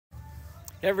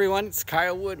Hey everyone, it's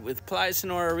Kyle Wood with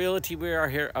Sonora Realty. We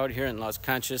are out here in Las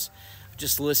Conchas. We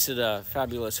just listed a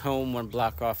fabulous home 1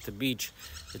 block off the beach.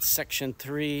 It's section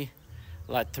 3,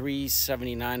 lot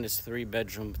 379. It's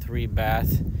 3-bedroom,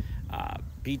 3-bath.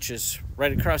 Beach is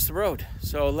right across the road.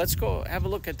 So let's go have a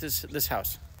look at this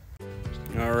house.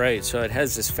 All right, so it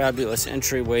has this fabulous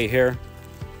entryway here.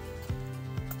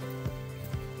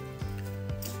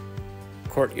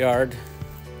 Courtyard.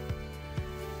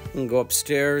 You can go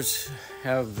upstairs,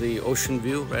 have the ocean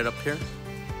view right up here.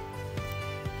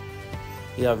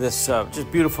 You have this just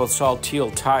beautiful salt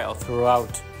teal tile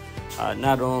throughout,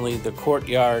 not only the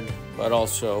courtyard, but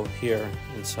also here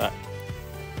inside.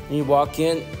 When you walk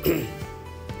in,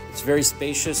 it's very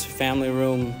spacious, family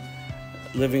room,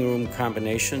 living room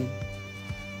combination.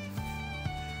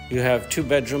 You have 2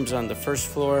 bedrooms on the first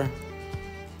floor,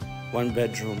 1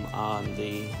 bedroom on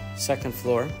the second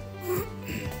floor.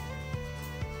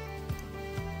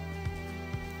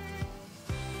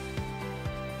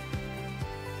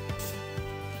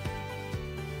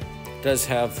 Does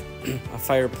have a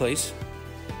fireplace,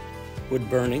 wood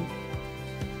burning.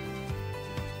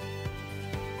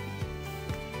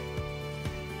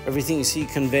 Everything you see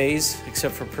conveys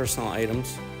except for personal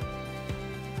items.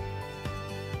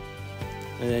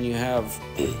 And then you have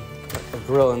a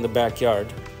grill in the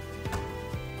backyard.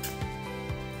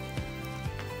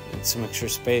 And some extra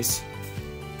space.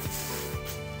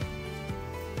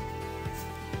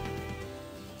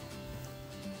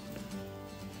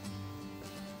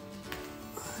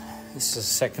 This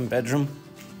is a 2nd bedroom.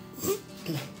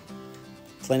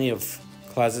 Plenty of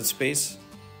closet space.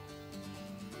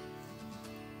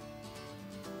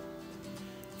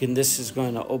 And this is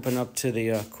going to open up to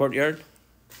the courtyard.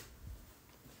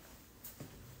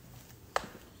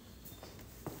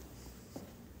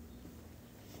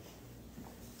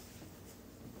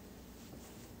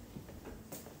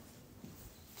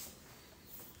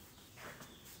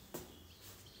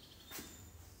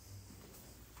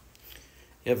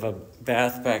 You have a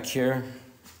bath back here,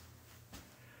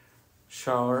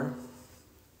 shower.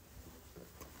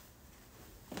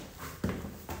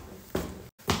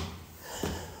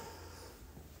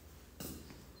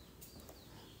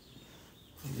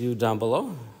 View down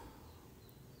below.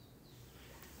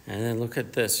 And then look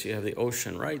at this, you have the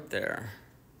ocean right there.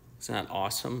 Isn't that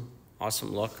awesome?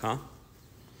 Awesome look, huh?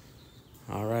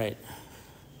 All right.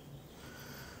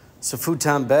 It's a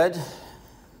futon bed.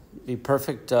 Be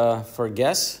perfect for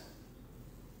guests.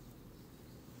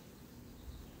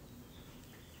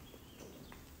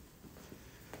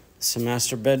 It's a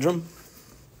master bedroom.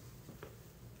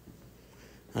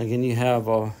 Again, you have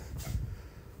a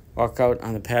walkout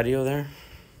on the patio there.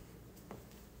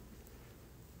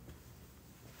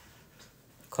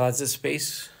 Closet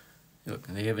space. Look,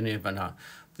 they haven't even.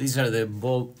 These are the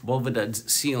Bovedad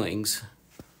ceilings.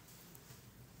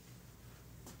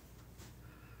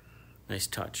 Nice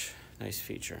touch, nice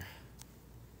feature.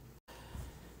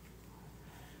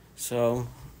 So,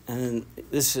 and then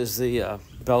this is the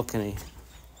balcony.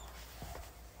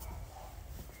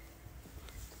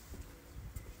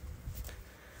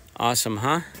 Awesome,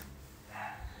 huh?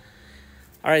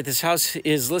 All right, this house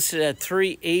is listed at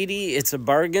 $380. It's a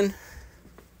bargain.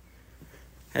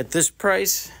 At this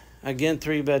price, again,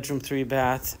 3-bedroom,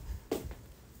 3-bath.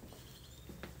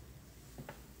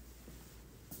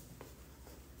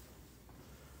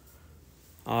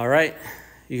 All right.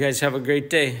 You guys have a great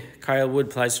day. Kyle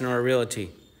Wood, Sonora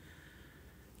Realty.com.